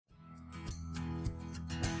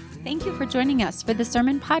Thank you for joining us for the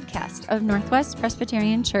Sermon Podcast of Northwest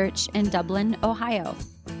Presbyterian Church in Dublin, Ohio.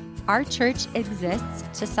 Our church exists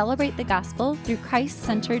to celebrate the gospel through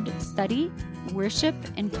Christ-centered study, worship,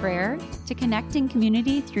 and prayer, to connect in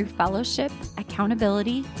community through fellowship,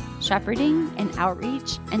 accountability, shepherding, and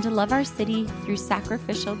outreach, and to love our city through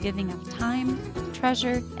sacrificial giving of time,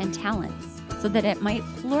 treasure, and talents, so that it might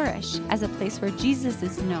flourish as a place where Jesus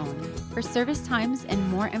is known. For service times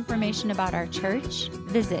and more information about our church,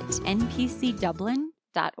 visit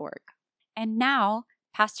npcdublin.org. And now,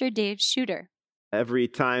 Pastor Dave Shooter. Every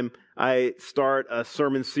time I start a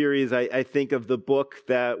sermon series, I think of the book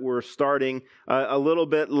that we're starting, a little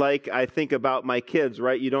bit like I think about my kids,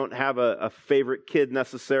 right? You don't have a favorite kid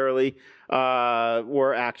necessarily,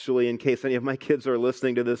 or actually, in case any of my kids are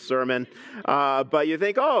listening to this sermon, but you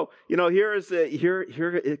think, here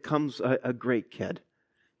it comes a great kid.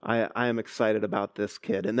 I am excited about this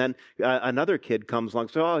kid. And then another kid comes along.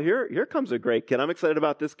 So, here comes a great kid. I'm excited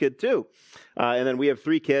about this kid too. And then we have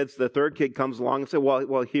 3 kids. The third kid comes along and says,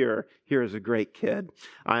 here is a great kid.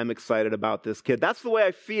 I'm excited about this kid. That's the way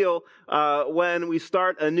I feel when we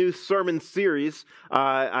start a new sermon series.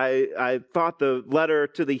 I thought the letter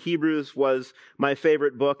to the Hebrews was my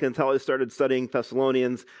favorite book until I started studying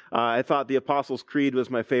Thessalonians. I thought the Apostles' Creed was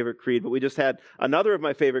my favorite creed, but we just had another of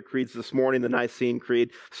my favorite creeds this morning, the Nicene Creed.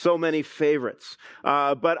 So many favorites.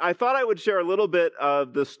 But I thought I would share a little bit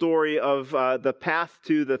of the story of the path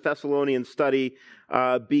to the Thessalonian study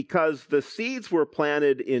because the seeds were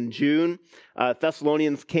planted in June.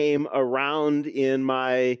 Thessalonians came around in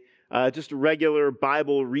my just regular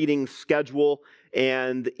Bible reading schedule.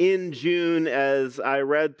 And in June, as I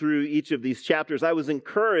read through each of these chapters, I was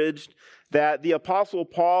encouraged that the Apostle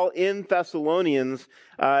Paul in Thessalonians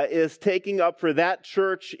is taking up for that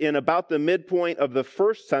church in about the midpoint of the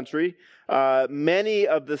first century many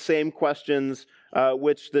of the same questions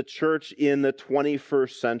which the church in the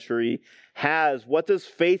 21st century has. What does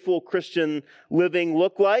faithful Christian living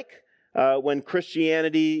look like when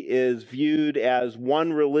Christianity is viewed as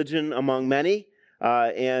one religion among many,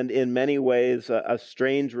 and in many ways a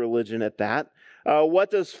strange religion at that?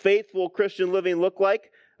 What does faithful Christian living look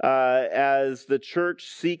like as the church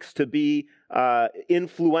seeks to be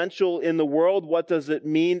influential in the world? What does it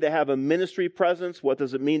mean to have a ministry presence? What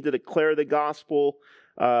does it mean to declare the gospel?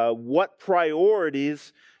 What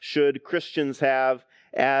priorities should Christians have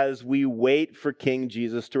as we wait for King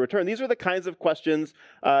Jesus to return? These are the kinds of questions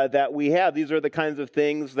that we have. These are the kinds of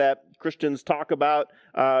things that Christians talk about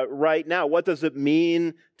right now. What does it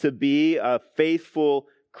mean to be a faithful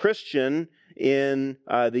Christian in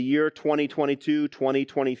the year 2022,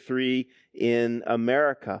 2023 in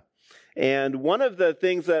America? And one of the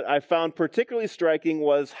things that I found particularly striking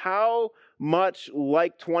was how much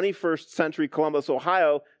like 21st century Columbus,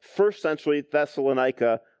 Ohio, first century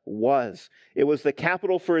Thessalonica was. It was the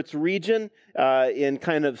capital for its region in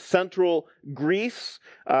kind of central Greece.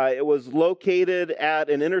 It was located at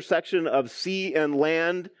an intersection of sea and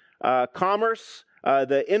land commerce.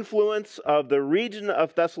 The influence of the region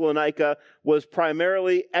of Thessalonica was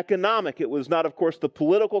primarily economic. It was not, of course, the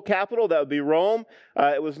political capital, that would be Rome.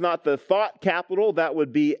 It was not the thought capital, that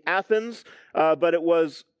would be Athens. But it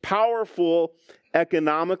was powerful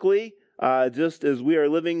economically, just as we are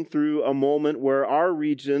living through a moment where our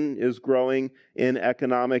region is growing in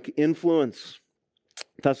economic influence.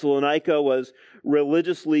 Thessalonica was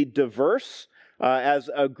religiously diverse. As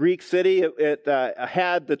a Greek city, it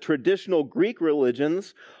had the traditional Greek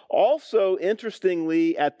religions. Also,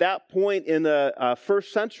 interestingly, at that point in the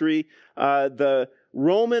first century, the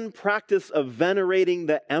Roman practice of venerating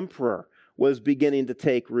the emperor was beginning to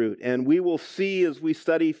take root. And we will see as we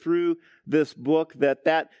study through this book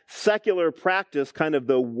that secular practice, kind of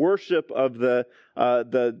the worship of the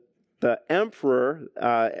emperor,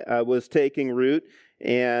 was taking root,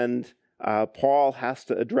 and Paul has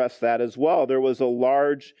to address that as well. There was a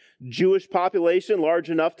large Jewish population, large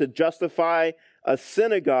enough to justify a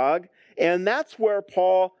synagogue, and that's where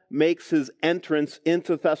Paul makes his entrance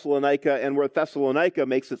into Thessalonica, and where Thessalonica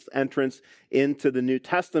makes its entrance into the New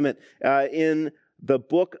Testament. In the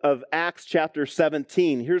book of Acts chapter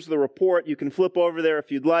 17, here's the report. You can flip over there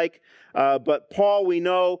if you'd like. But Paul, we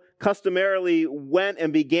know, customarily went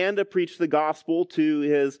and began to preach the gospel to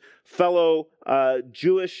his fellow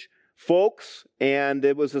Jewish folks, and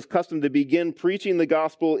it was his custom to begin preaching the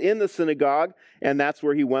gospel in the synagogue, and that's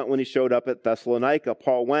where he went when he showed up at Thessalonica.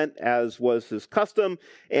 Paul went, as was his custom,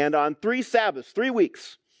 and on 3 Sabbaths, 3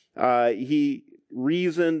 weeks, he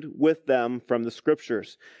reasoned with them from the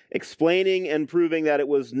Scriptures, explaining and proving that it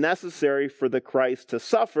was necessary for the Christ to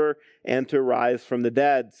suffer and to rise from the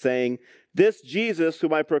dead, saying, This Jesus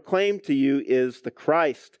whom I proclaim to you is the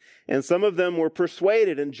Christ. And some of them were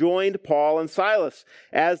persuaded and joined Paul and Silas,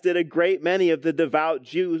 as did a great many of the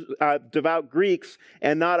devout Greeks,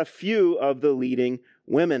 and not a few of the leading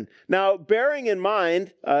women. Now, bearing in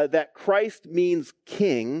mind that Christ means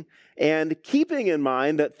king, and keeping in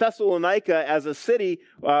mind that Thessalonica as a city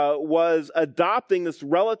was adopting this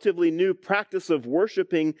relatively new practice of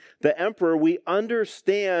worshiping the emperor, we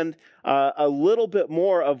understand a little bit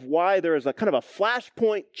more of why there is a kind of a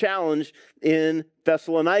flashpoint challenge in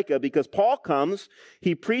Thessalonica, because Paul comes,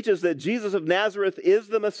 he preaches that Jesus of Nazareth is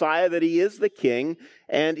the Messiah, that he is the king,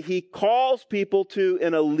 and he calls people to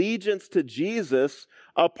an allegiance to Jesus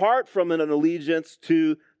apart from an allegiance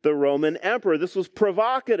to the Roman emperor. This was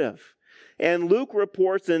provocative. And Luke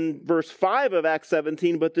reports in verse 5 of Acts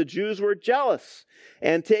 17, but the Jews were jealous,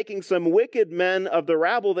 and taking some wicked men of the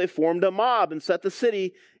rabble, they formed a mob and set the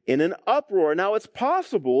city in an uproar. Now, it's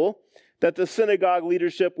possible that the synagogue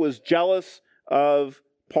leadership was jealous of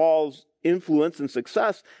Paul's influence and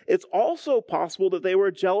success. It's also possible that they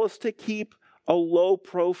were jealous to keep a low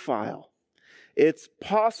profile. It's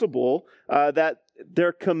possible that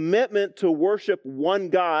their commitment to worship one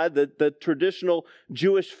God, the traditional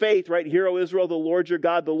Jewish faith, right? Hear, O Israel, the Lord your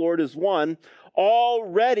God, the Lord is one,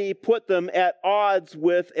 already put them at odds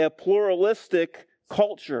with a pluralistic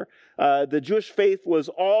culture. The Jewish faith was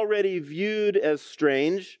already viewed as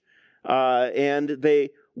strange, and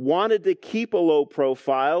they wanted to keep a low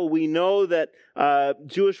profile. We know that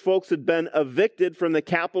Jewish folks had been evicted from the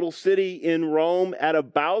capital city in Rome at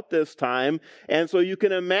about this time. And so you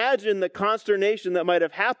can imagine the consternation that might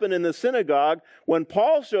have happened in the synagogue when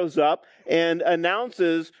Paul shows up and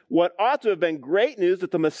announces what ought to have been great news,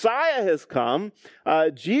 that the Messiah has come.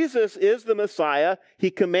 Jesus is the Messiah. He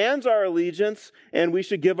commands our allegiance, and we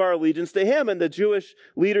should give our allegiance to him. And the Jewish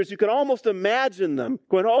leaders, you can almost imagine them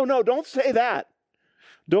going, oh no, don't say that.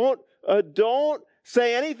 Don't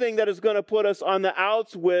say anything that is going to put us on the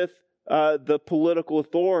outs with the political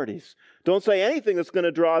authorities. Don't say anything that's going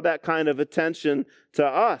to draw that kind of attention to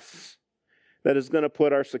us, that is going to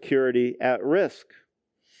put our security at risk.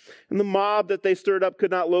 And the mob that they stirred up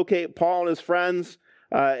could not locate Paul and his friends,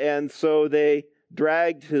 and so they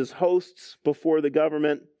dragged his hosts before the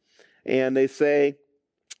government, and they say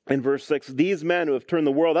in verse 6, these men who have turned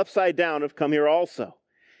the world upside down have come here also.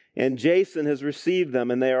 And Jason has received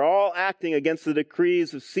them, and they are all acting against the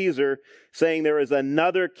decrees of Caesar, saying there is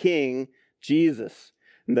another king, Jesus.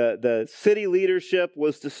 The city leadership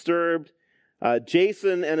was disturbed.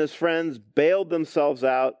 Jason and his friends bailed themselves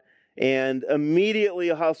out and immediately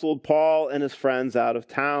hustled Paul and his friends out of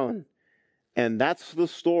town. And that's the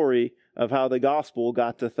story of how the gospel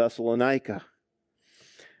got to Thessalonica,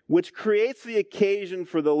 which creates the occasion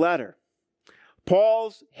for the letter.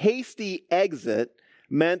 Paul's hasty exit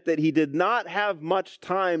meant that he did not have much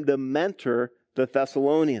time to mentor the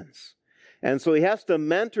Thessalonians. And so he has to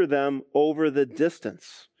mentor them over the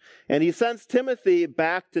distance. And he sends Timothy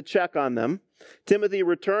back to check on them. Timothy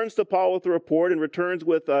returns to Paul with a report and returns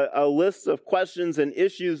with a list of questions and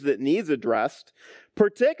issues that needs addressed,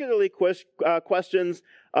 particularly questions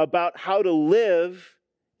about how to live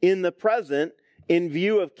in the present in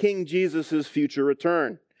view of King Jesus' future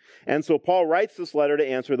return. And so Paul writes this letter to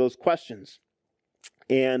answer those questions.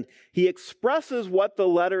 And he expresses what the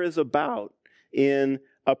letter is about in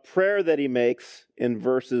a prayer that he makes in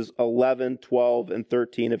verses 11, 12, and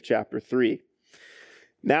 13 of chapter 3.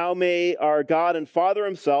 Now may our God and Father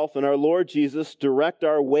himself and our Lord Jesus direct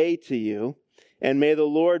our way to you, and may the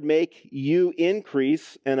Lord make you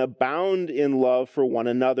increase and abound in love for one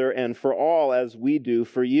another and for all as we do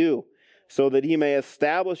for you, so that he may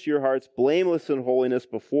establish your hearts blameless in holiness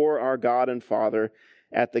before our God and Father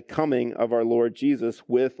at the coming of our Lord Jesus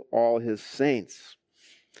with all his saints.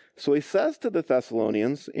 So he says to the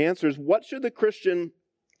Thessalonians, answers, what should the Christian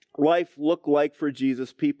life look like for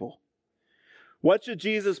Jesus' people? What should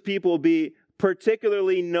Jesus' people be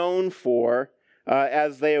particularly known for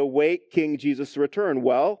as they await King Jesus' return?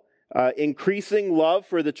 Well, increasing love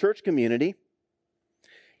for the church community,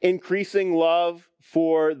 increasing love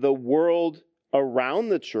for the world around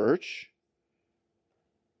the church,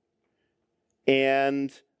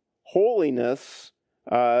 and holiness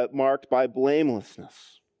marked by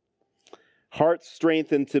blamelessness. Hearts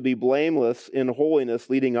strengthened to be blameless in holiness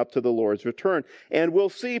leading up to the Lord's return. And we'll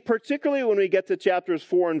see, particularly when we get to chapters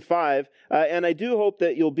 4 and 5, and I do hope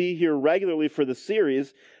that you'll be here regularly for the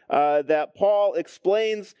series, that Paul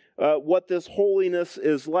explains what this holiness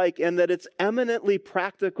is like, and that it's eminently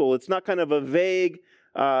practical. It's not kind of a vague,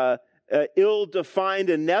 ill-defined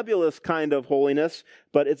and nebulous kind of holiness,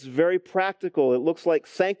 but it's very practical. It looks like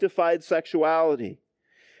sanctified sexuality.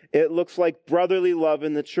 It looks like brotherly love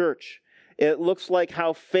in the church. It looks like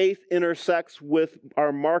how faith intersects with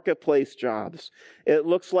our marketplace jobs. It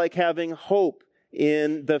looks like having hope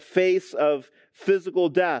in the face of physical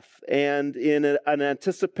death and in an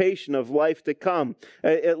anticipation of life to come.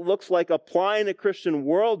 It looks like applying a Christian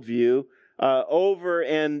worldview over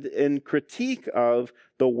and in critique of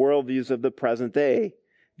the worldviews of the present day.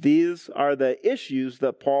 These are the issues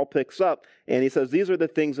that Paul picks up, and he says these are the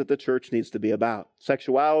things that the church needs to be about.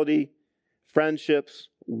 Sexuality, friendships,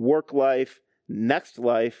 work life, next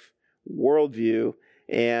life, worldview,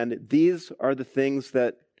 and these are the things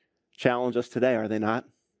that challenge us today, are they not?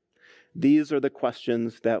 These are the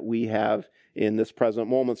questions that we have in this present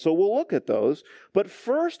moment. So we'll look at those. But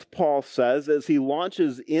first, Paul says, as he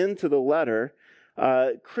launches into the letter,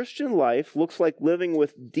 Christian life looks like living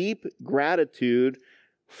with deep gratitude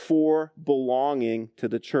for belonging to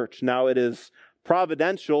the church. Now, it is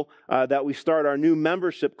providential that we start our new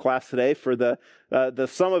membership class today. For the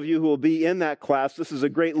some of you who will be in that class, this is a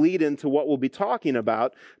great lead into what we'll be talking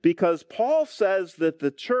about, because Paul says that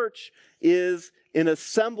the church is an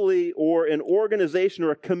assembly or an organization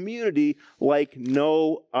or a community like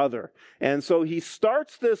no other. And so he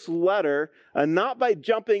starts this letter not by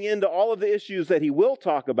jumping into all of the issues that he will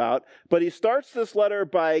talk about, but he starts this letter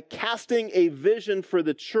by casting a vision for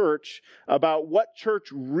the church about what church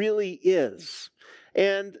really is.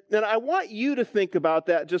 And I want you to think about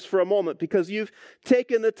that just for a moment, because you've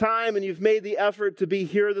taken the time and you've made the effort to be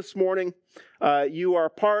here this morning. You are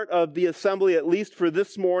part of the assembly, at least for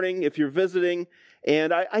this morning, if you're visiting.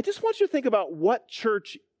 And I just want you to think about what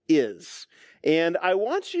church is. And I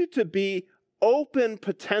want you to be open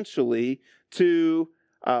potentially to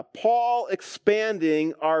Paul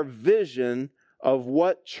expanding our vision of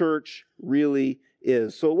what church really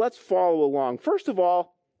is. So let's follow along. First of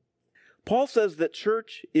all, Paul says that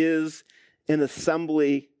church is an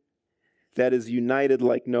assembly that is united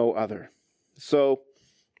like no other. So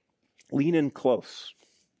lean in close.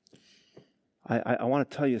 I want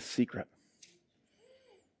to tell you a secret.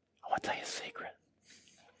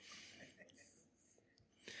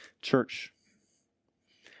 Church,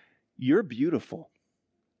 you're beautiful.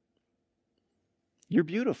 You're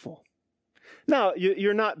beautiful. Now,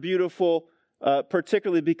 you're not beautiful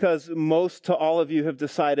particularly because most to all of you have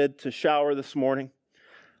decided to shower this morning.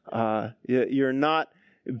 You're not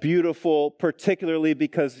beautiful particularly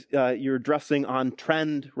because you're dressing on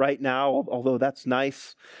trend right now, although that's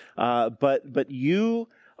nice. But you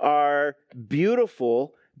are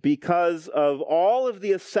beautiful because of all of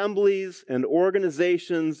the assemblies and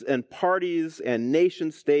organizations and parties and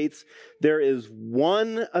nation states. There is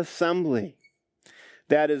one assembly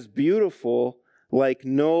that is beautiful like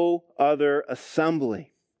no other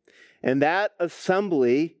assembly. And that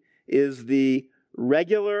assembly is the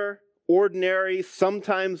regular, ordinary,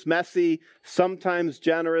 sometimes messy, sometimes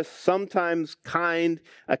generous, sometimes kind,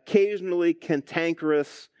 occasionally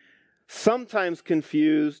cantankerous, sometimes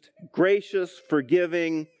confused, gracious,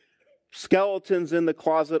 forgiving, skeletons in the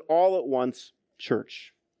closet, all at once,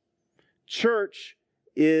 church. Church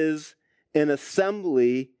is an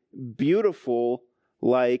assembly beautiful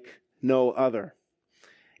like no other.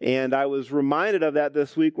 And I was reminded of that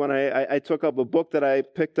this week when I took up a book that I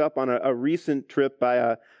picked up on a recent trip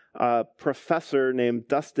by a professor named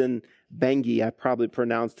Dustin Benge. I probably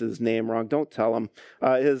pronounced his name wrong. Don't tell him.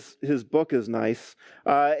 His book is nice.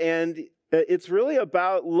 And it's really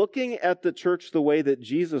about looking at the church the way that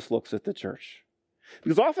Jesus looks at the church.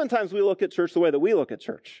 Because oftentimes we look at church the way that we look at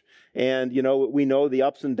church. And, we know the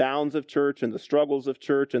ups and downs of church and the struggles of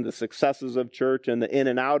church and the successes of church and the in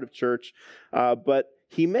and out of church. But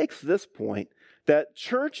he makes this point that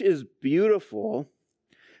church is beautiful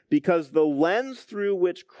because the lens through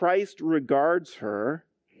which Christ regards her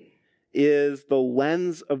is the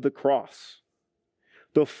lens of the cross.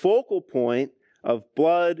 The focal point of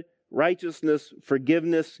blood, righteousness,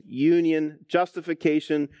 forgiveness, union,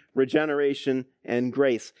 justification, regeneration, and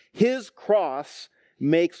grace. His cross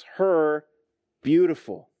makes her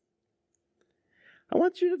beautiful. I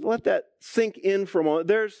want you to let that sink in for a moment.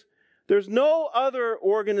 There's no other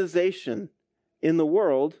organization in the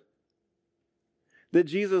world that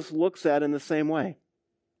Jesus looks at in the same way.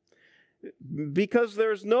 Because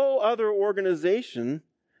there's no other organization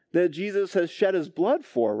that Jesus has shed his blood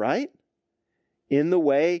for, right? In the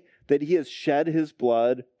way that he has shed his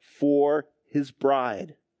blood for his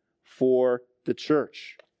bride, for the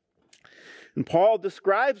church. And Paul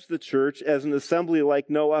describes the church as an assembly like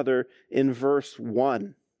no other in verse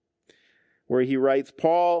 1, where he writes,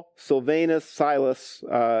 Paul, Silvanus, Silas,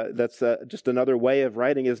 that's just another way of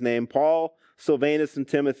writing his name, Paul, Silvanus, and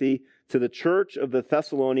Timothy, to the church of the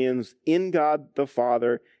Thessalonians in God the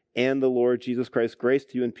Father and the Lord Jesus Christ. Grace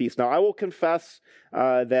to you and peace. Now, I will confess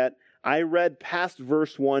that I read past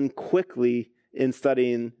verse 1 quickly in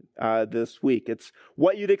studying this week. It's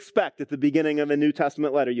what you'd expect at the beginning of a New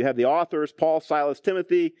Testament letter. You have the authors, Paul, Silas,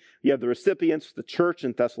 Timothy. You have the recipients, the church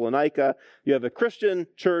in Thessalonica. You have a Christian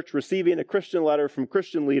church receiving a Christian letter from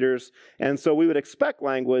Christian leaders. And so we would expect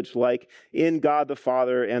language like, in God the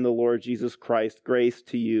Father and the Lord Jesus Christ, grace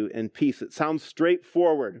to you and peace. It sounds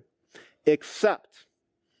straightforward, except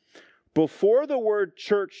before the word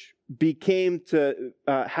church became to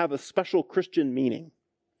have a special Christian meaning.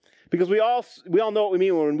 Because we all know what we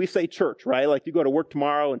mean when we say church, right? Like you go to work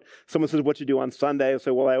tomorrow and someone says, what you do on Sunday? I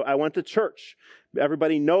say, well, I went to church.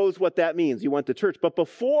 Everybody knows what that means. You went to church. But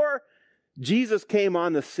before Jesus came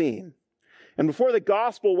on the scene and before the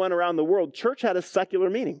gospel went around the world, church had a secular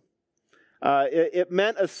meaning. It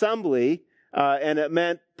meant assembly, and it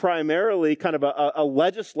meant primarily kind of a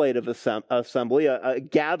legislative assembly, a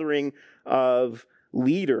gathering of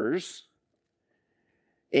leaders.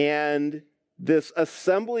 And this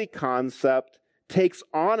assembly concept takes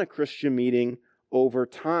on a Christian meaning over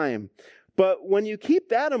time. But when you keep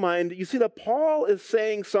that in mind, you see that Paul is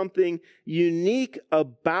saying something unique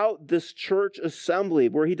about this church assembly,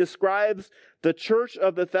 where he describes the church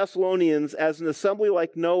of the Thessalonians as an assembly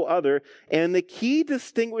like no other. And the key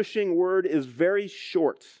distinguishing word is very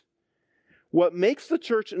short. What makes the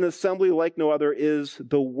church an assembly like no other is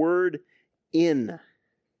the word in.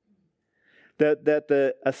 That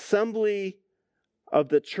the assembly of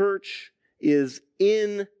the church is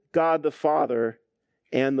in God the Father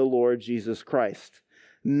and the Lord Jesus Christ.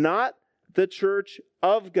 Not the church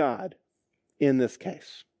of God in this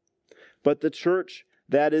case, but the church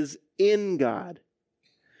that is in God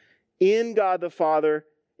the Father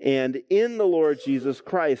and in the Lord Jesus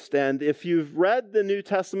Christ. And if you've read the New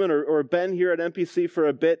Testament or been here at MPC for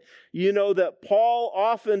a bit, you know that Paul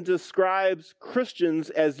often describes Christians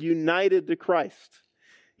as united to Christ.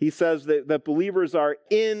 He says that believers are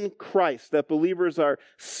in Christ, that believers are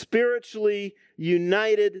spiritually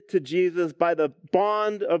united to Jesus by the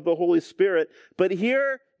bond of the Holy Spirit. But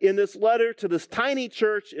here in this letter to this tiny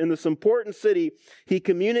church in this important city, he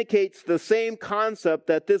communicates the same concept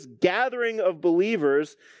that this gathering of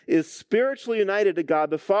believers is spiritually united to God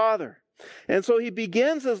the Father. And so he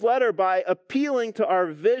begins his letter by appealing to our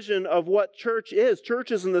vision of what church is. Church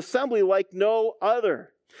is an assembly like no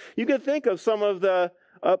other. You can think of some of the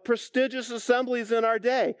prestigious assemblies in our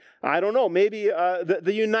day. I don't know, maybe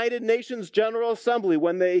the United Nations General Assembly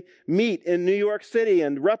when they meet in New York City,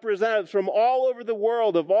 and representatives from all over the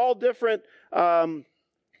world of all different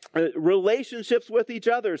relationships with each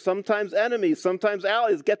other, sometimes enemies, sometimes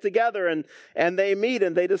allies, get together and they meet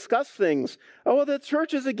and they discuss things. Oh, well, the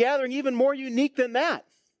church is a gathering even more unique than that.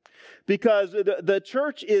 Because the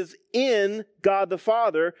church is in God the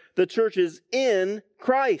Father. The church is in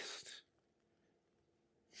Christ.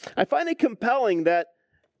 I find it compelling that,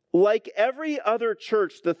 like every other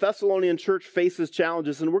church, the Thessalonian church faces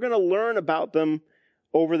challenges, and we're going to learn about them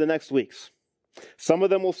over the next weeks. Some of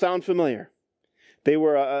them will sound familiar. They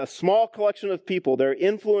were a small collection of people. Their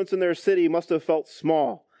influence in their city must have felt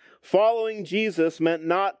small. Following Jesus meant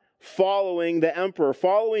not following the emperor.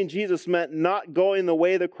 Following Jesus meant not going the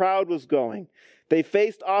way the crowd was going. They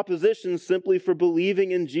faced opposition simply for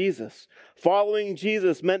believing in Jesus. Following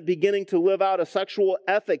Jesus meant beginning to live out a sexual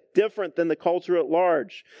ethic different than the culture at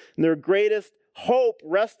large. And their greatest hope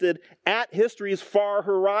rested at history's far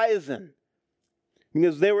horizon.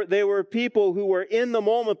 Because they were people who were in the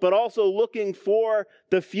moment, but also looking for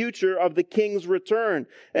the future of the King's return.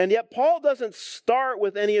 And yet Paul doesn't start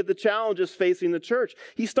with any of the challenges facing the church.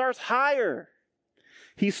 He starts higher.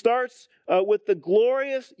 He starts with the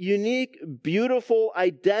glorious, unique, beautiful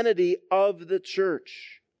identity of the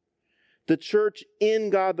church. The church in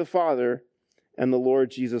God the Father and the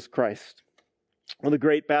Lord Jesus Christ. Well, the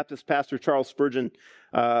great Baptist pastor Charles Spurgeon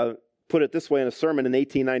put it this way in a sermon in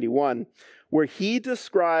 1891, where he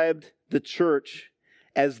described the church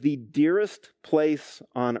as the dearest place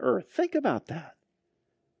on earth. Think about that.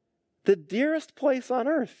 The dearest place on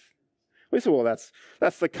earth. We say, well,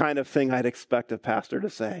 that's the kind of thing I'd expect a pastor to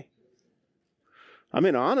say. I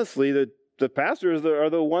mean, honestly, the pastors are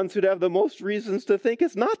the ones who'd have the most reasons to think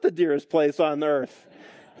it's not the dearest place on earth.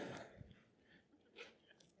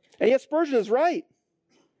 And yet Spurgeon is right.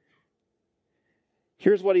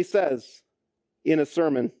 Here's what he says in a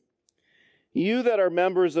sermon. You that are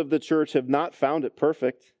members of the church have not found it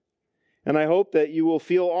perfect, and I hope that you will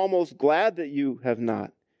feel almost glad that you have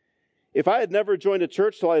not. If I had never joined a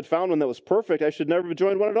church till I had found one that was perfect, I should never have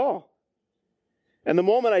joined one at all. And the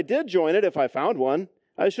moment I did join it, if I found one,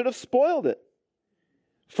 I should have spoiled it.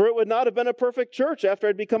 for it would not have been a perfect church after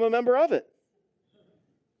I'd become a member of it.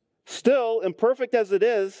 Still, imperfect as it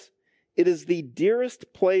is the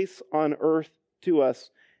dearest place on earth to us,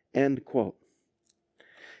 end quote.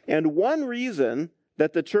 And one reason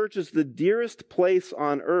that the church is the dearest place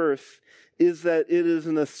on earth is that it is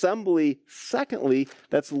an assembly, secondly,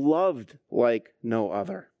 that's loved like no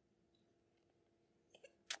other.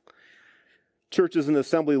 Church is an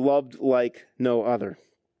assembly loved like no other.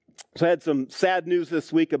 So I had some sad news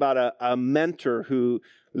this week about a mentor who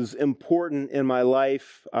was important in my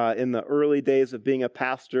life in the early days of being a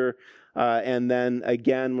pastor. And then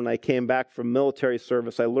again, when I came back from military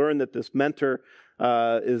service, I learned that this mentor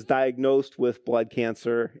is diagnosed with blood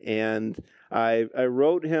cancer. And I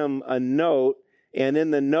wrote him a note. And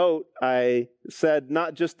in the note, I said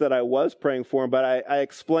not just that I was praying for him, but I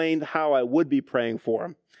explained how I would be praying for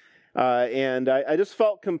him. And I just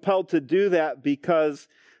felt compelled to do that because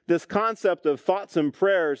this concept of thoughts and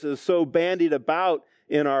prayers is so bandied about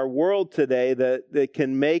in our world today that it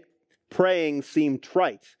can make praying seem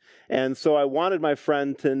trite. And so I wanted my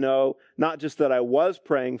friend to know not just that I was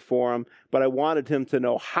praying for him, but I wanted him to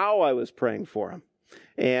know how I was praying for him.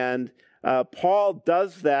 And Paul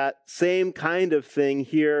does that same kind of thing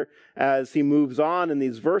here as he moves on in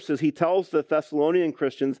these verses. He tells the Thessalonian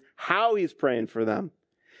Christians how he's praying for them.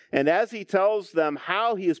 And as he tells them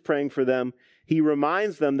how he is praying for them, he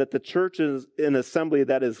reminds them that the church is an assembly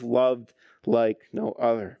that is loved like no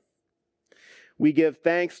other. We give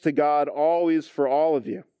thanks to God always for all of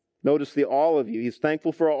you. Notice the all of you. He's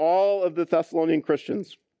thankful for all of the Thessalonian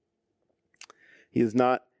Christians. He does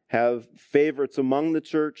not have favorites among the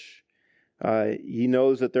church. He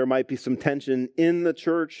knows that there might be some tension in the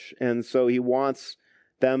church, and so he wants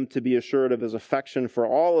them to be assured of his affection for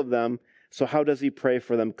all of them. So how does he pray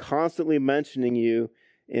for them? Constantly mentioning you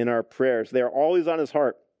in our prayers. They are always on his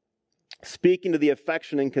heart, speaking to the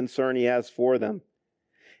affection and concern he has for them.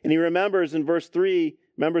 And he remembers in verse 3,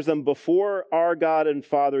 remembers them before our God and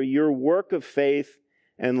Father, your work of faith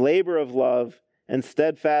and labor of love and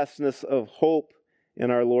steadfastness of hope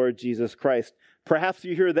in our Lord Jesus Christ. Perhaps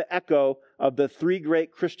you hear the echo of the three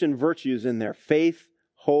great Christian virtues in there: faith,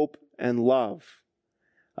 hope, and love.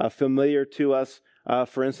 Familiar to us,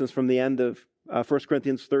 for instance, from the end of 1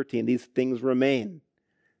 Corinthians 13, these things remain: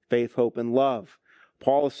 faith, hope, and love.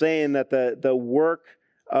 Paul is saying that the work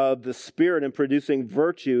of the Spirit in producing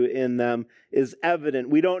virtue in them is evident.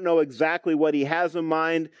 We don't know exactly what he has in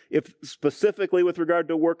mind, if specifically with regard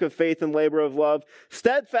to work of faith and labor of love.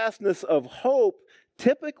 Steadfastness of hope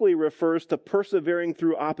typically refers to persevering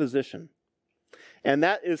through opposition. And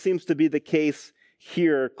that seems to be the case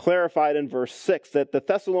here, clarified in verse 6, that the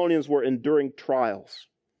Thessalonians were enduring trials.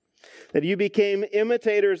 That you became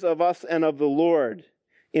imitators of us and of the Lord.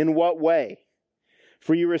 In what way?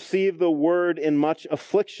 For you received the word in much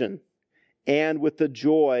affliction and with the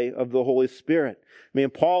joy of the Holy Spirit. I mean,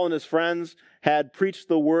 Paul and his friends had preached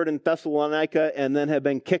the word in Thessalonica and then had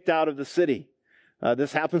been kicked out of the city.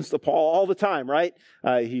 This happens to Paul all the time, right?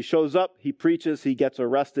 He shows up, he preaches, he gets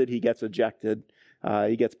arrested, he gets ejected,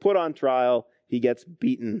 he gets put on trial, he gets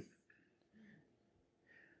beaten.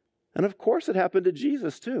 And of course it happened to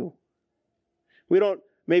Jesus too. We don't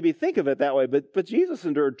maybe think of it that way, but Jesus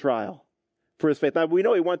endured trial for his faith. Now we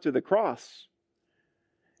know he went to the cross.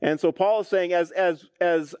 And so Paul is saying,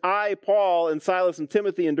 as I, Paul, and Silas and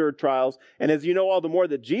Timothy endured trials, and as you know all the more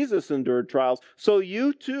that Jesus endured trials, so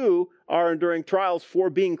you too are enduring trials for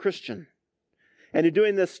being Christian. And you're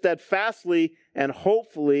doing this steadfastly and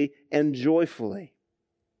hopefully and joyfully.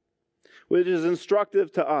 Which is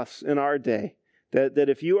instructive to us in our day, that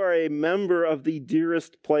if you are a member of the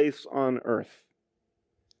dearest place on earth,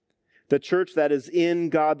 the church that is in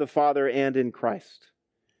God the Father and in Christ,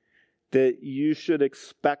 that you should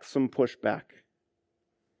expect some pushback.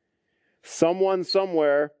 Someone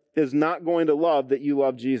somewhere is not going to love that you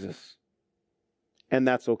love Jesus. And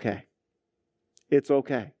that's okay. It's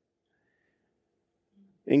okay.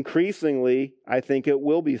 Increasingly, I think it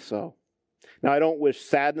will be so. Now, I don't wish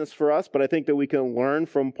sadness for us, but I think that we can learn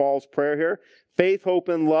from Paul's prayer here. Faith, hope,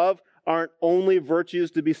 and love aren't only virtues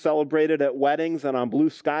to be celebrated at weddings and on blue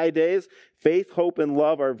sky days. Faith, hope, and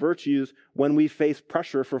love are virtues when we face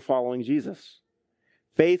pressure for following Jesus.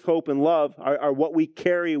 Faith, hope, and love are what we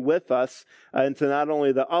carry with us into not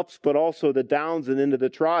only the ups, but also the downs and into the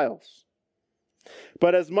trials.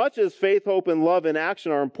 But as much as faith, hope, and love in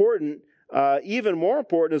action are important, even more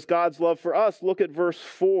important is God's love for us. Look at verse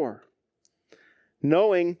 4.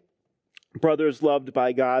 Knowing, brothers loved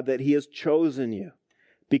by God, that he has chosen you,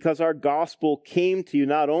 because our gospel came to you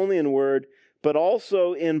not only in word, but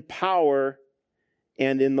also in power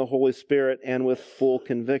and in the Holy Spirit and with full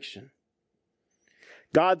conviction.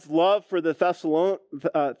 God's love for the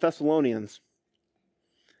Thessalonians,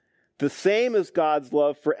 the same as God's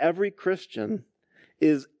love for every Christian,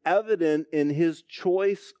 is evident in his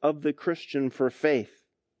choice of the Christian for faith.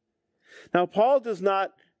 Now, Paul does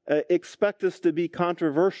not expect this to be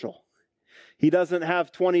controversial. He doesn't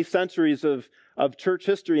have 20 centuries of church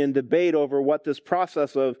history and debate over what this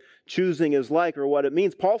process of choosing is like or what it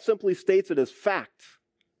means. Paul simply states it as fact,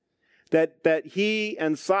 that he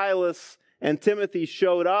and Silas and Timothy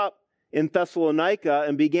showed up in Thessalonica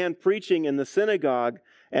and began preaching in the synagogue,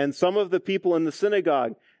 and some of the people in the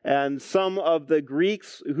synagogue and some of the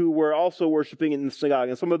Greeks who were also worshiping in the synagogue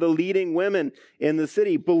and some of the leading women in the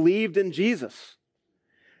city believed in Jesus.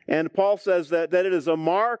 And Paul says that it is a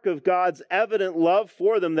mark of God's evident love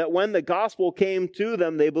for them that when the gospel came to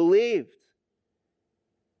them, they believed.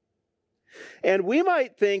 And we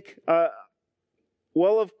might think,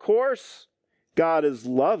 well, of course, God is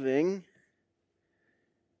loving.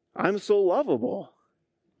 I'm so lovable.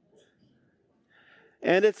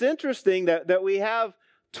 And it's interesting that we have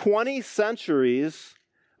 20 centuries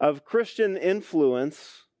of Christian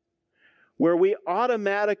influence where we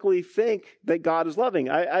automatically think that God is loving.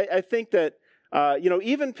 I think that,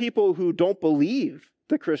 even people who don't believe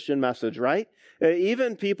the Christian message, right?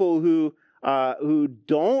 Even people who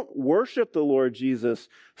don't worship the Lord Jesus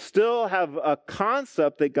still have a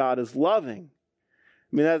concept that God is loving.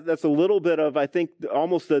 I mean, that's a little bit of, I think,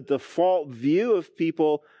 almost the default view of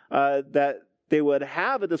people that they would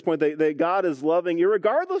have at this point, that God is loving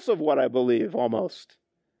irregardless of what I believe, almost.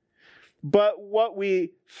 But what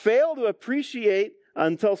we fail to appreciate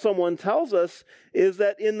until someone tells us is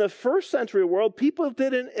that in the first century world, people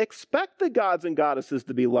didn't expect the gods and goddesses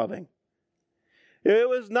to be loving. It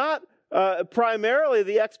was not primarily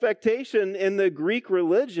the expectation in the Greek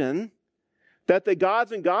religion that the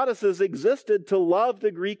gods and goddesses existed to love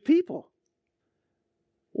the Greek people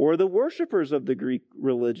or the worshipers of the Greek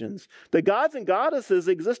religions. The gods and goddesses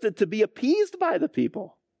existed to be appeased by the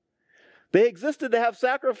people. They existed to have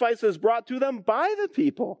sacrifices brought to them by the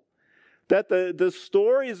people. That the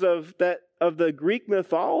stories of the Greek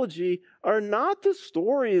mythology are not the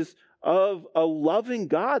stories of a loving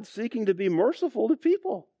God seeking to be merciful to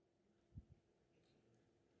people.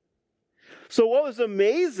 So what was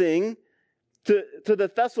amazing to the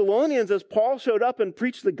Thessalonians as Paul showed up and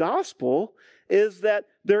preached the gospel is that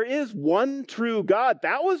there is one true God.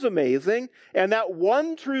 That was amazing. And that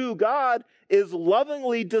one true God is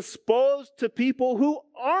lovingly disposed to people who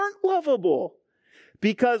aren't lovable.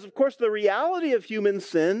 Because, of course, the reality of human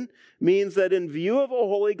sin means that in view of a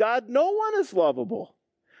holy God, no one is lovable.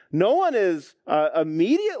 No one is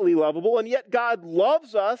immediately lovable, and yet God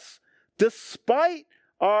loves us despite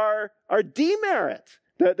our demerit,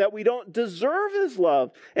 that we don't deserve his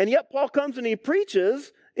love. And yet Paul comes and he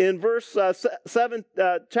preaches in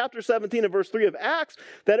chapter 17 and verse 3 of Acts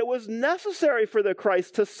that it was necessary for the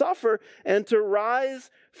Christ to suffer and to rise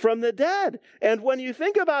from the dead. And when you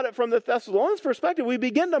think about it from the Thessalonians' perspective, we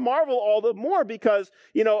begin to marvel all the more because,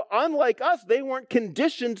 unlike us, they weren't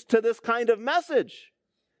conditioned to this kind of message.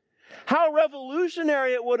 How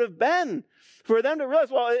revolutionary it would have been for them to realize,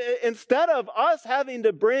 well, instead of us having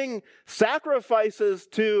to bring sacrifices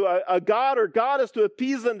to a god or goddess to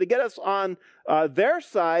appease them to get us on their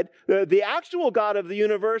side, the actual God of the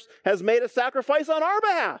universe has made a sacrifice on our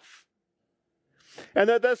behalf. And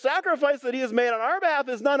that the sacrifice that he has made on our behalf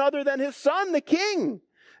is none other than his son, the king.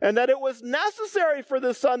 And that it was necessary for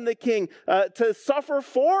the son, the king, to suffer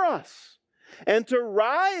for us and to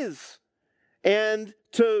rise and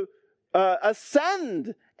to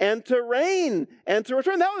ascend and to reign and to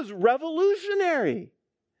return. That was revolutionary.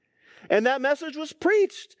 And that message was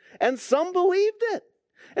preached, and some believed it.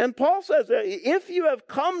 And Paul says, if you have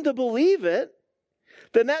come to believe it,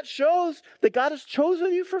 then that shows that God has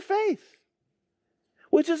chosen you for faith,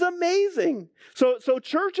 which is amazing. So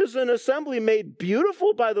church is an assembly made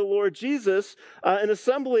beautiful by the Lord Jesus, an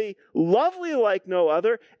assembly lovely like no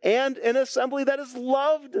other, and an assembly that is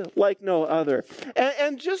loved like no other.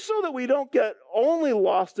 And just so that we don't get only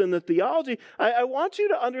lost in the theology, I want you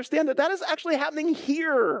to understand that is actually happening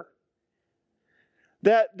here.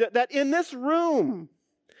 That in this room,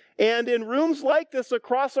 and in rooms like this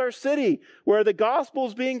across our city, where the gospel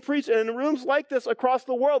is being preached, and in rooms like this across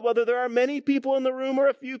the world, whether there are many people in the room or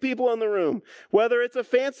a few people in the room, whether it's a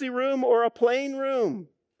fancy room or a plain room,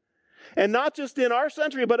 and not just in our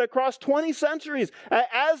century, but across 20 centuries,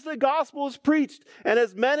 as the gospel is preached, and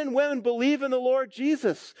as men and women believe in the Lord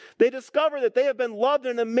Jesus, they discover that they have been loved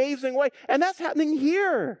in an amazing way, and that's happening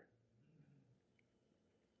here.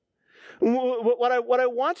 What I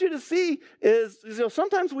want you to see is,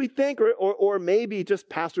 sometimes we think, or maybe just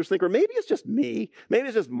pastors think, or maybe it's just me, maybe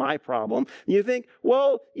it's just my problem. You think,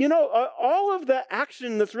 well, all of the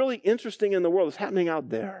action that's really interesting in the world is happening out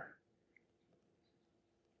there.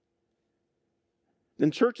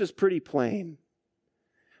 And church is pretty plain.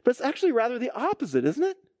 But it's actually rather the opposite, isn't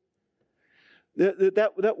it?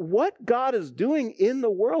 That what God is doing in the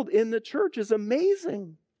world, in the church, is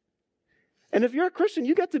amazing. And if you're a Christian,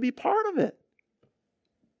 you get to be part of it.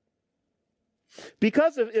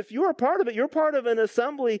 Because if you're a part of it, you're part of an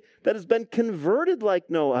assembly that has been converted like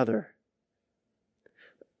no other.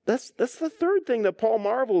 That's the third thing that Paul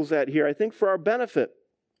marvels at here, I think, for our benefit.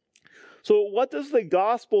 So what does the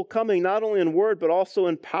gospel coming not only in word, but also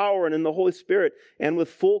in power and in the Holy Spirit and with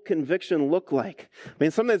full conviction look like? I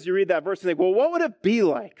mean, sometimes you read that verse and think, well, what would it be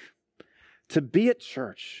like to be at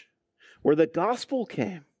church where the gospel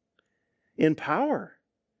came in power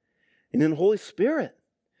and in Holy Spirit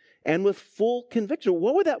and with full conviction?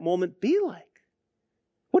 What would that moment be like?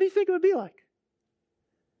 What do you think it would be like?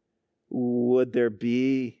 Would there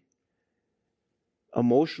be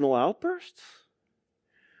emotional outbursts?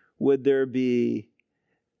 Would there be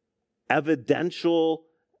evidential,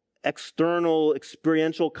 external,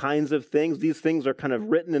 experiential kinds of things? These things are kind of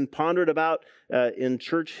written and pondered about in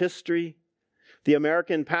church history. The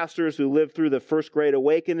American pastors who lived through the First Great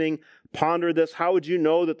Awakening pondered this. How would you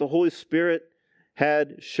know that the Holy Spirit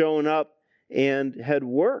had shown up and had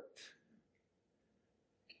worked?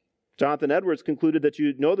 Jonathan Edwards concluded that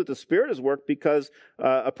you know that the Spirit has worked because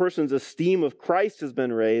a person's esteem of Christ has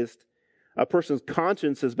been raised, a person's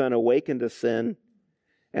conscience has been awakened to sin,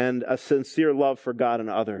 and a sincere love for God and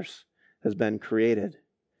others has been created.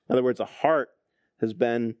 In other words, a heart has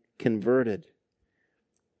been converted.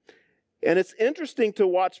 And it's interesting to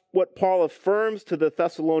watch what Paul affirms to the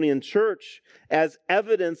Thessalonian church as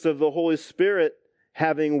evidence of the Holy Spirit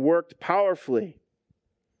having worked powerfully.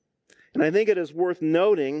 And I think it is worth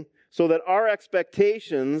noting so that our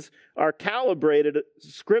expectations are calibrated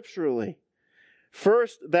scripturally.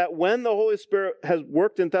 First, that when the Holy Spirit has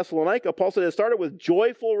worked in Thessalonica, Paul said it started with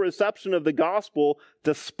joyful reception of the gospel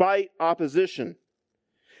despite opposition.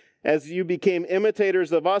 As you became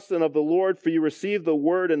imitators of us and of the Lord, for you received the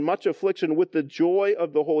word in much affliction with the joy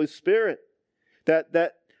of the Holy Spirit.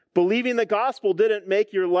 That believing the gospel didn't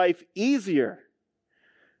make your life easier,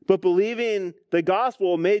 but believing the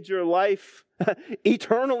gospel made your life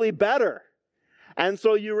eternally better. And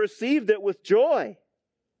so you received it with joy.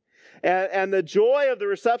 And the joy of the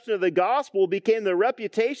reception of the gospel became the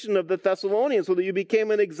reputation of the Thessalonians, so that you became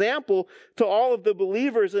an example to all of the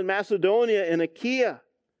believers in Macedonia and Achaia.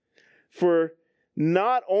 For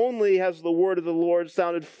not only has the word of the Lord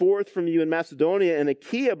sounded forth from you in Macedonia and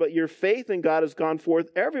Achaia, but your faith in God has gone forth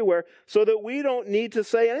everywhere, so that we don't need to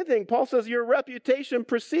say anything. Paul says your reputation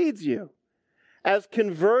precedes you as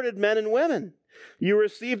converted men and women. You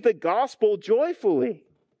received the gospel joyfully.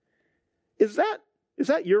 Is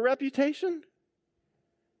that your reputation?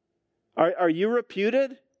 Are you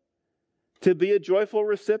reputed to be a joyful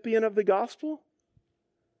recipient of the gospel?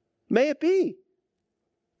 May it be.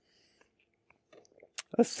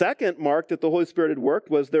 A second mark that the Holy Spirit had worked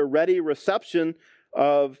was their ready reception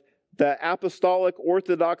of the apostolic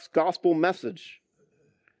orthodox gospel message.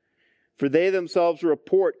 For they themselves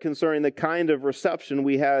report concerning the kind of reception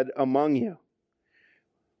we had among you.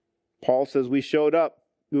 Paul says we showed up.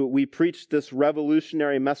 We preached this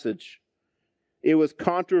revolutionary message. It was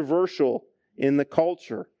controversial in the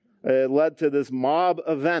culture. It led to this mob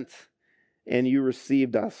event, and you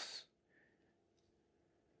received us.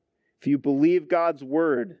 If you believe God's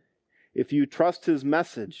word, if you trust his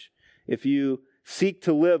message, if you seek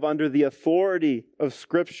to live under the authority of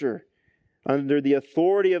Scripture, under the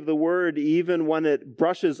authority of the word, even when it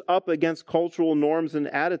brushes up against cultural norms and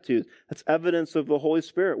attitudes, that's evidence of the Holy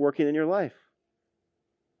Spirit working in your life.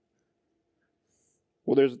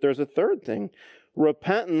 Well, there's a third thing.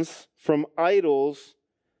 Repentance from idols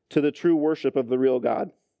to the true worship of the real God.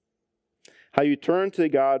 How you turn to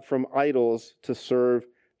God from idols to serve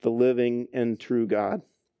the living and true God.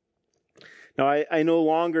 Now, I no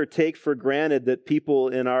longer take for granted that people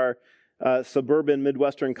in our suburban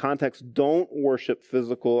Midwestern context don't worship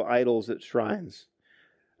physical idols at shrines.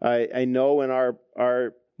 I know in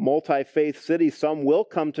our multi-faith city, some will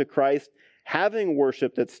come to Christ having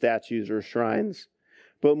worshiped at statues or shrines.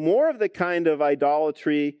 But more of the kind of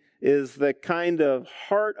idolatry is the kind of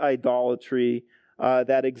heart idolatry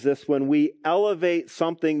that exists when we elevate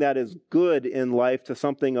something that is good in life to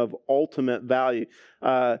something of ultimate value.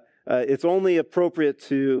 It's only appropriate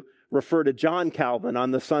to refer to John Calvin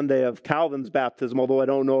on the Sunday of Calvin's baptism, although I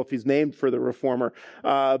don't know if he's named for the reformer.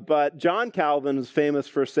 But John Calvin is famous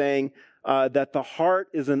for saying that the heart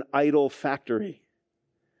is an idol factory.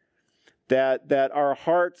 That our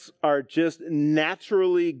hearts are just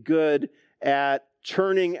naturally good at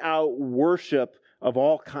churning out worship of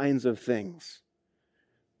all kinds of things.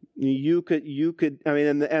 You could,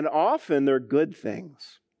 and often they're good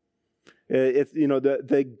things. It's,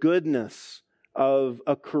 the goodness of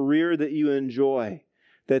a career that you enjoy,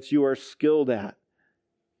 that you are skilled at,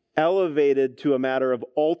 elevated to a matter of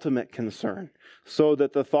ultimate concern, so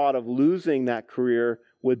that the thought of losing that career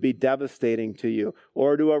would be devastating to you,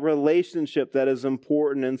 or to a relationship that is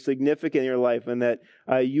important and significant in your life and that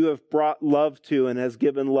you have brought love to and has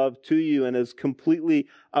given love to you and is completely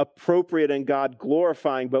appropriate and God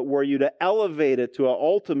glorifying, but were you to elevate it to an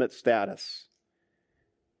ultimate status,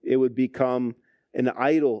 it would become an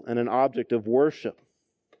idol and an object of worship.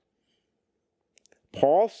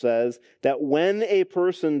 Paul says that when a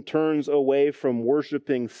person turns away from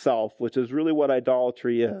worshiping self, which is really what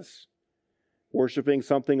idolatry is, worshiping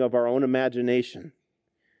something of our own imagination.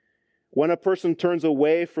 When a person turns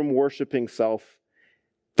away from worshiping self,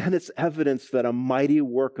 then it's evidence that a mighty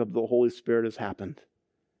work of the Holy Spirit has happened.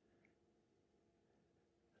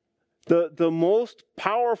 The most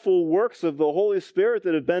powerful works of the Holy Spirit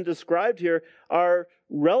that have been described here are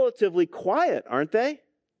relatively quiet, aren't they?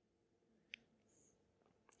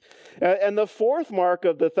 And the fourth mark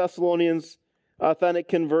of the Thessalonians' authentic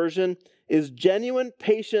conversion is genuine,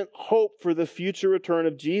 patient hope for the future return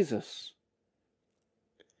of Jesus.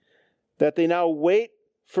 That they now wait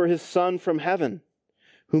for his Son from heaven,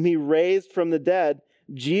 whom he raised from the dead,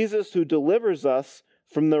 Jesus who delivers us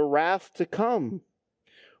from the wrath to come.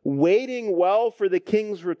 Waiting well for the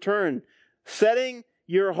King's return, setting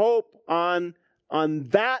your hope on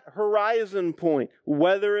that horizon point,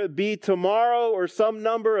 whether it be tomorrow or some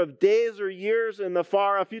number of days or years in the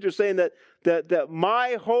far off future, saying that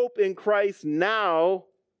my hope in Christ now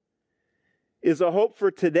is a hope for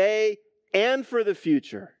today and for the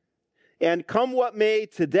future. And come what may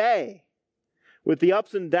today, with the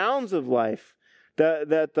ups and downs of life,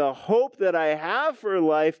 that the hope that I have for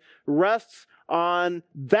life rests on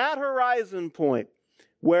that horizon point,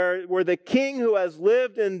 where the King who has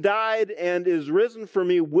lived and died and is risen for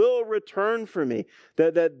me will return for me.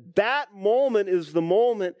 That moment is the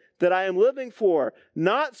moment that I am living for,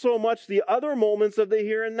 not so much the other moments of the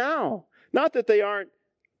here and now. Not that they aren't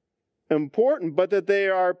important, but that they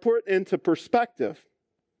are put into perspective.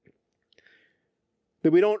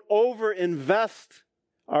 That we don't over-invest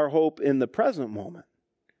our hope in the present moment.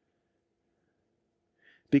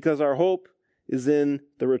 Because our hope is in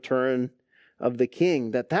the return of the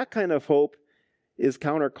King. That kind of hope is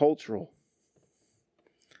countercultural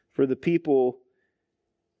for the people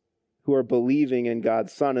who are believing in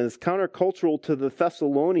God's Son. And it's countercultural to the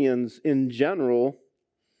Thessalonians in general,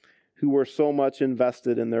 who were so much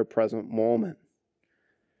invested in their present moment.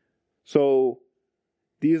 So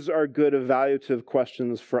these are good evaluative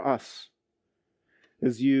questions for us.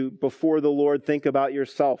 As you, before the Lord, think about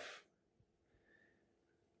yourself.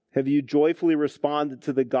 Have you joyfully responded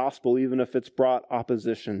to the gospel, even if it's brought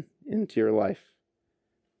opposition into your life?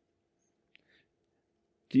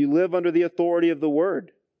 Do you live under the authority of the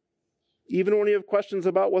Word, even when you have questions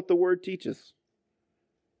about what the Word teaches?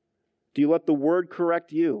 Do you let the Word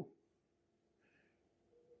correct you?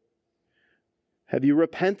 Have you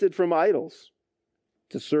repented from idols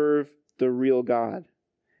to serve the real God?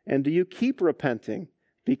 And do you keep repenting?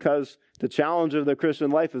 Because the challenge of the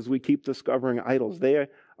Christian life is we keep discovering idols. They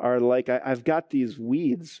are like, I've got these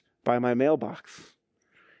weeds by my mailbox,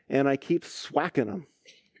 and I keep swacking them,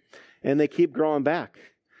 and they keep growing back.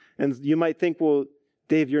 And you might think, well,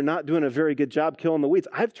 Dave, you're not doing a very good job killing the weeds.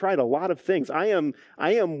 I've tried a lot of things. I am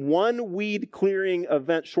one weed clearing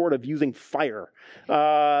event short of using fire.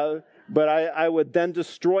 But I would then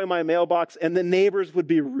destroy my mailbox, and the neighbors would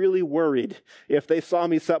be really worried if they saw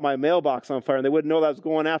me set my mailbox on fire, and they wouldn't know that I was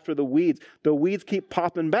going after the weeds. The weeds keep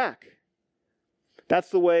popping back. That's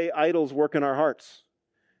the way idols work in our hearts.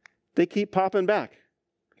 They keep popping back.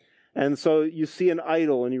 And so you see an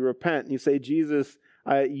idol, and you repent, and you say, Jesus,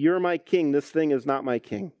 you're my king. This thing is not my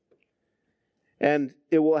king. And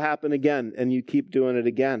it will happen again, and you keep doing it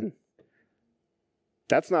again.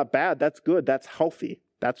 That's not bad. That's good. That's healthy.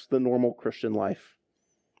 That's the normal Christian life.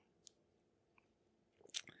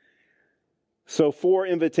 So 4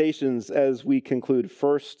 invitations as we conclude.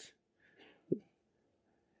 First,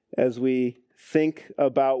 as we think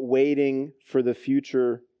about waiting for the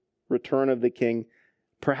future return of the King,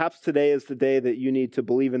 perhaps today is the day that you need to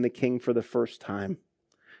believe in the King for the first time,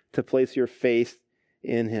 to place your faith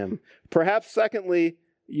in him. Perhaps, secondly,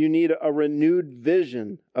 you need a renewed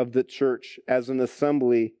vision of the church as an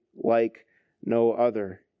assembly like no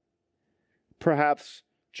other. Perhaps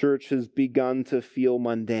church has begun to feel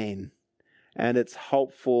mundane, and it's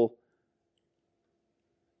helpful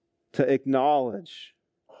to acknowledge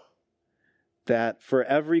that for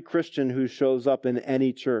every Christian who shows up in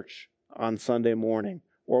any church on Sunday morning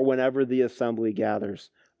or whenever the assembly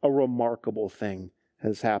gathers, a remarkable thing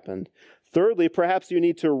has happened. Thirdly, perhaps you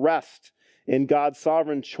need to rest in God's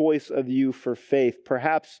sovereign choice of you for faith.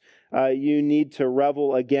 Perhaps you need to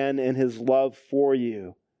revel again in his love for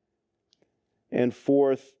you. And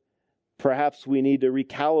fourth, perhaps we need to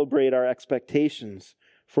recalibrate our expectations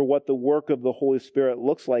for what the work of the Holy Spirit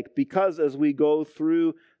looks like, because as we go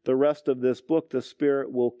through the rest of this book, the Spirit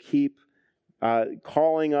will keep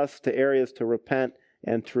calling us to areas to repent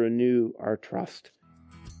and to renew our trust.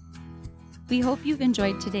 We hope you've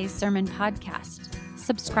enjoyed today's sermon podcast.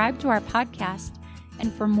 Subscribe to our podcast,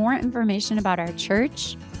 and for more information about our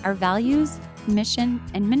church, our values, mission,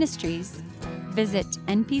 and ministries, visit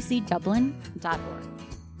npcdublin.org.